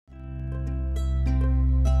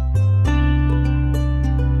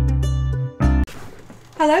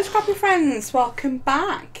Hello Scrapbook friends, welcome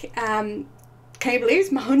back. Can you believe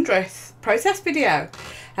it's my 100th process video?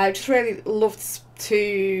 Just really loved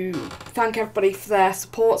to thank everybody for their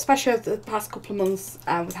support, especially over the past couple of months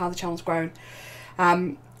with how the channel's grown.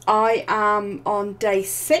 I am on day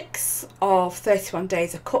 6 of 31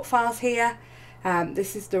 days of cut files here.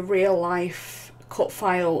 This is the real life cut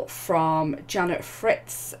file from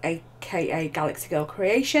Fritz, aka Galaxy Girl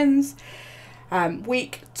Creations.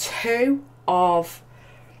 Week 2 of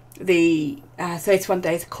the 31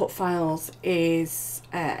 days of cut files is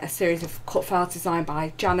a series of cut files designed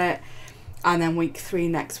by Janet, and then week 3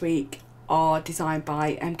 next week are designed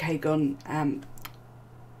by Gunn.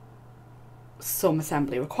 Some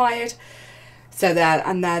assembly required. So they're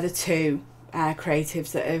the two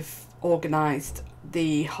creatives that have organised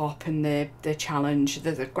the hop and the challenge.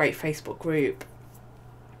 There's a great Facebook group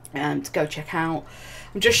to go check out.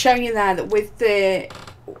 I'm just showing you there that with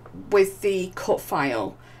the cut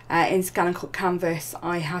file in Scan and Cut Canvas,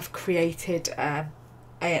 I have created an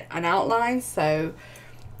outline. So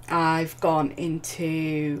I've gone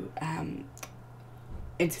into the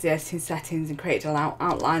editing settings and created an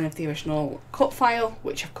outline of the original cut file,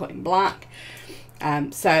 which I've cut in black.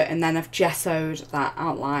 And then I've gessoed that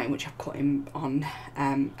outline, which I've cut in on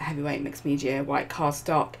heavyweight mixed media white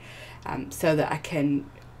cardstock, so that I can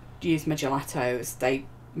use my gelatos. They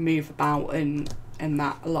move about and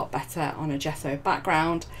that a lot better on a gesso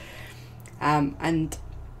background. And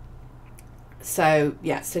so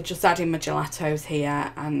yeah, so just adding my gelatos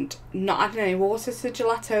here and not adding any water to the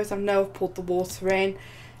gelatos. I know I've pulled the water in.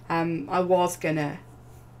 I was gonna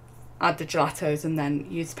add the gelatos and then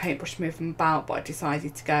use the paintbrush to move them about, but I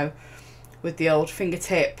decided to go with the old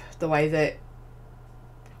fingertip, the way that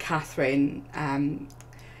Catherine,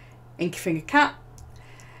 Inky Finger Cat,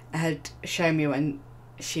 had shown me when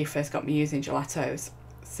she first got me using gelatos.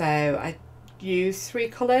 So I use 3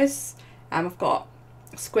 colours. I've got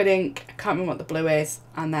squid ink, I can't remember what the blue is,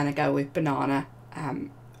 and then I go with banana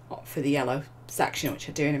for the yellow section, which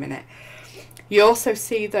I'll do in a minute. You also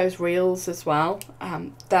see those reels as well.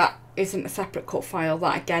 That isn't a separate cut file.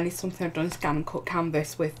 That again is something I've done in Scan and Cut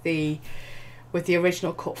Canvas with the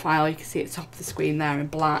original cut file. You can see at the top of the screen there in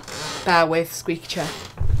black. Bear with, squeaky chair.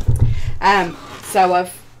 So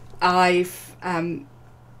I've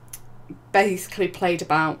basically played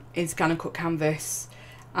about in Scan and Cut Canvas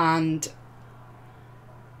and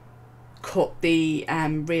cut the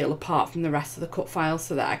reel apart from the rest of the cut file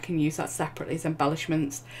so that I can use that separately as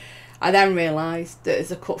embellishments. I then realised that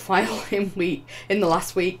there's a cut file in the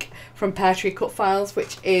last week from Pear Tree Cut Files,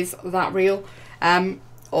 which is that reel,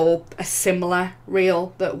 or a similar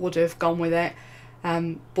reel that would have gone with it,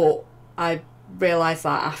 but I realised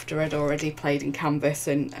that after I'd already played in Canvas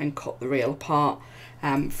and cut the reel apart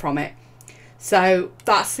from it. So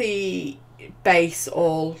that's the base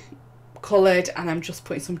all coloured, and I'm just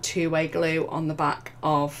putting some two-way glue on the back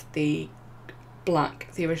of the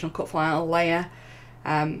original cut file layer,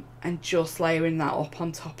 and just layering that up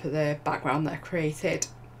on top of the background that I created.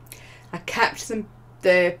 I kept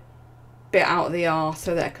the bit out of the R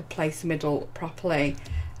so that I could place the middle properly.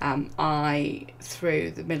 I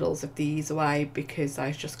threw the middles of these away because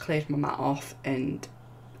I just cleared my mat off and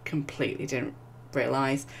completely didn't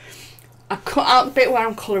realise. I cut out the bit where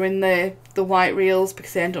I'm colouring the white reels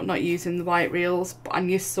because I ended up not using the white reels, and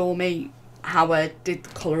you saw me how I did the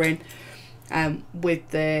colouring with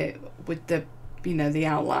the you know, the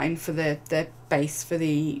outline for the base for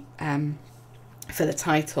the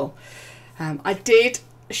title. I did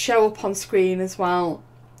show up on screen as well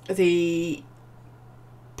the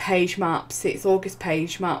page maps. It's August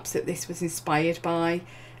page maps that this was inspired by,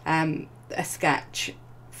 a sketch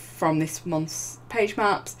from this month's page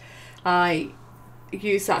maps. I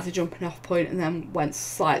used that as a jumping off point and then went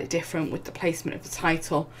slightly different with the placement of the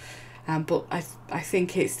title, but I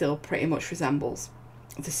think it still pretty much resembles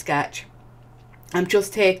the sketch. I'm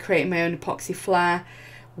just here creating my own epoxy flare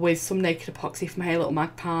with some naked epoxy from Hey Little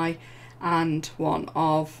Magpie and one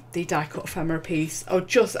of the die cut ephemera piece.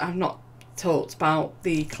 I've not talked about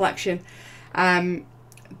the collection.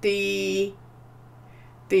 The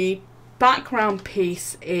background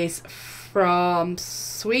piece is from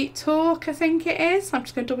Sweet Talk, I think it is. I'm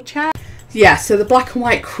just going to double check. Yeah, so the black and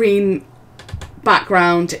white cream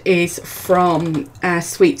background is from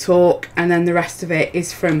Sweet Talk, and then the rest of it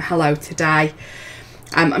is from Hello Today.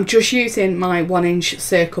 I'm just using my 1-inch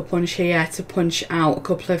circle punch here to punch out a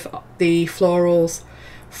couple of the florals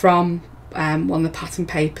from one of the pattern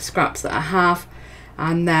paper scraps that I have,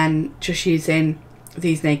 and then just using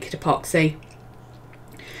these naked epoxy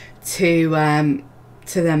to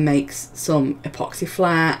then make some epoxy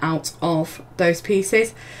flare out of those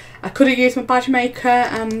pieces. I could have used my badge maker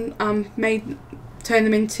and turn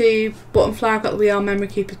them into button flower. I've got the We Are Memory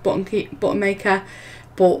Keepers button maker,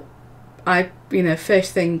 but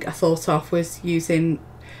first thing I thought of was using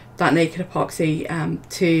that naked epoxy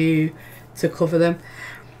to cover them.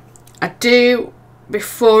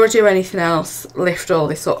 Before I do anything else, lift all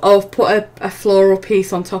this up. I've put a floral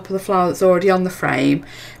piece on top of the flower that's already on the frame,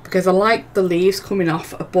 because I like the leaves coming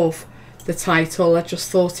off above the title. I just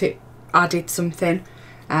thought it added something.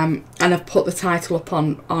 And I've put the title up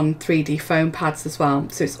on 3D foam pads as well,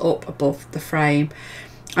 so it's up above the frame.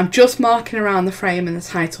 I'm just marking around the frame and the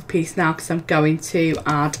title piece now, because I'm going to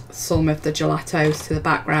add some of the gelatos to the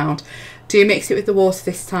background. Do mix it with the water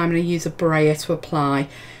this time, and I use a brayer to apply.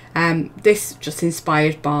 This just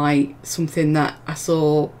inspired by something that I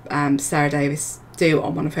saw Sarah Davis do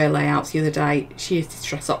on one of her layouts the other day. She used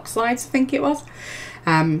Distress Oxides, I think it was,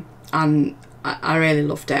 and I really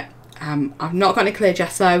loved it. I've not got any clear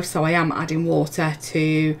gesso, so I am adding water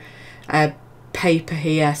to paper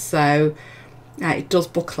here, so it does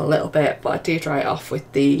buckle a little bit, but I do dry it off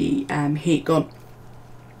with the heat gun.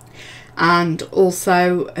 And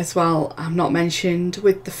also as well, I've not mentioned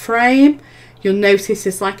with the frame, you'll notice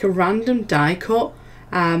there's like a random die cut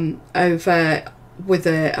over with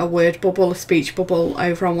a word bubble, a speech bubble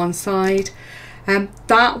over on one side.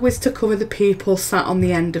 That was to cover the people sat on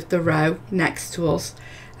the end of the row next to us.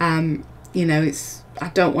 You know, I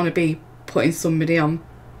don't want to be putting somebody on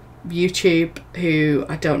YouTube who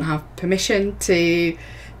I don't have permission to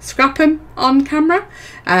scrap them on camera.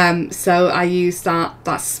 So I use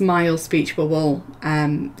that smile speech bubble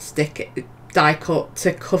stick die cut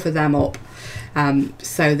to cover them up,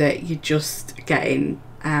 so that you're just getting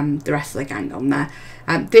the rest of the gang on there.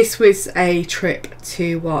 This was a trip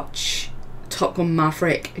to watch Top Gun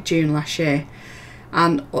Maverick June last year,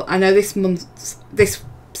 and I know this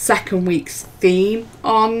second week's theme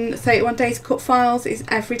on 31 Days Cut Files is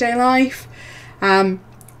everyday life. Going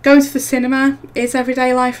to the cinema is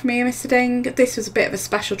everyday life for me and Mr. Ding. This was a bit of a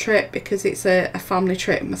special trip because it's a family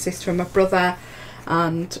trip. My sister and my brother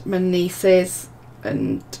and my nieces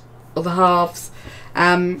and other halves,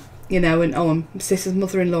 you know, and my sister's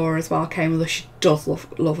mother-in-law as well came with us. She does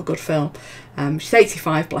love a good film. She's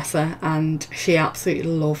 85, bless her, and she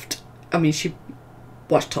absolutely loved, I mean, she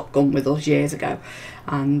watched Top Gun with us years ago,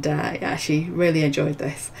 and yeah, she really enjoyed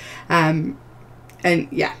this. And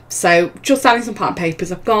yeah, so just adding some pattern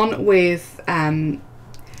papers. I've gone with,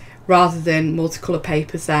 rather than multicolour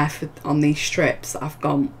papers there on these strips, I've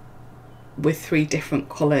gone with 3 different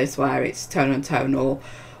colours where it's tone on tone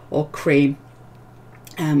or cream.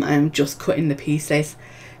 I'm just cutting the pieces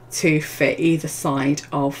to fit either side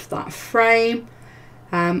of that frame.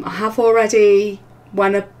 I have already,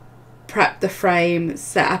 when I prepped the frame,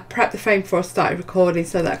 I prepped the frame before I started recording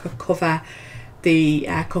so that I could cover the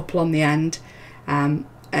couple on the end.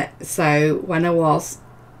 So when I was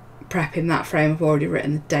prepping that frame, I've already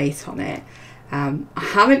written the date on it. I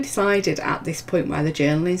haven't decided at this point where the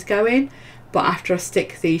journaling's going, but after I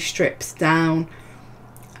stick these strips down,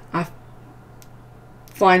 I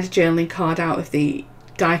find a journaling card out of the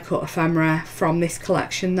die cut ephemera from this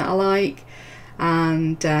collection that I like,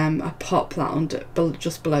 and I pop that under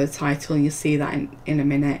just below the title, and you'll see that in a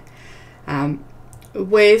minute.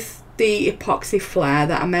 With the epoxy flare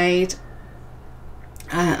that I made,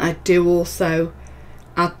 I do also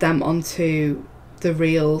add them onto the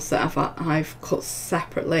reels that I've cut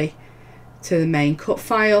separately to the main cut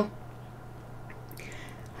file,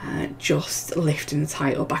 just lifting the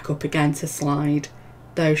title back up again to slide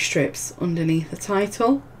those strips underneath the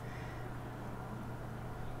title.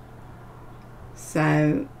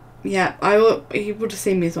 So yeah, you would have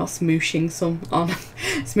seen me as well smooshing some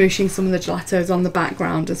of the gelatos on the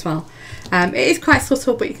background as well. It is quite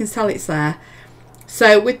subtle, but you can tell it's there.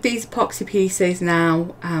 So with these epoxy pieces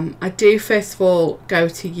now, I do first of all go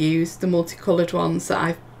to use the multicoloured ones that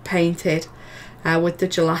I've painted with the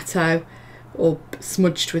gelato, or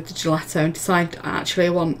smudged with the gelato, and decide actually I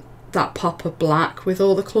want that pop of black with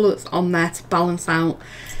all the colours on there to balance out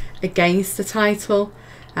against the title.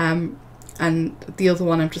 And the other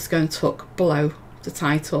one I'm just going to tuck below the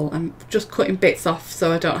title. I'm just cutting bits off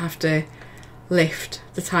so I don't have to lift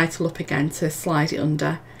the title up again to slide it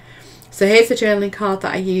under. So here's the journaling card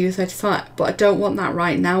that I use. I decided, but I don't want that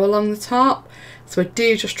right now along the top, so I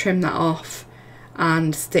do just trim that off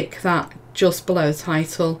and stick that just below the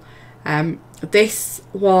title. This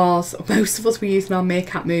was, most of us were using our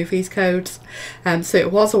Meerkat Movies codes, so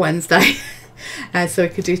it was a Wednesday, so we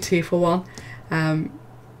could do 2 for 1.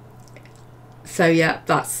 So yeah,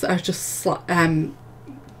 that's, I was just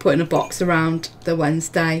putting a box around the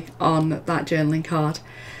Wednesday on that journaling card.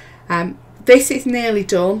 this is nearly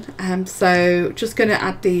done, so just going to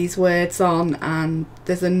add these words on, and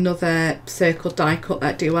there's another circle die cut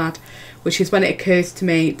that I do add, which is when it occurs to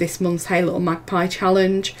me this month's Hey Little Magpie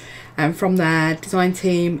challenge from their design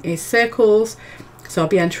team is circles, so I'll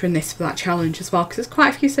be entering this for that challenge as well, because there's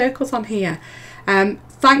quite a few circles on here.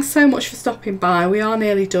 Thanks so much for stopping by. We are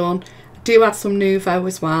nearly done. I do add some nouveau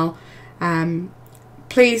as well.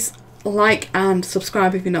 Please like and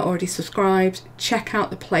subscribe if you're not already subscribed. Check out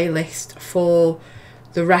the playlist for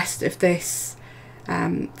the rest of this,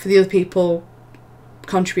 for the other people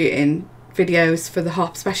contributing videos for the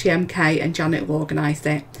hop, especially MK and Janet who organised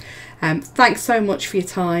it. Thanks so much for your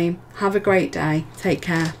time. Have a great day. Take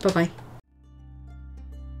care. Bye bye.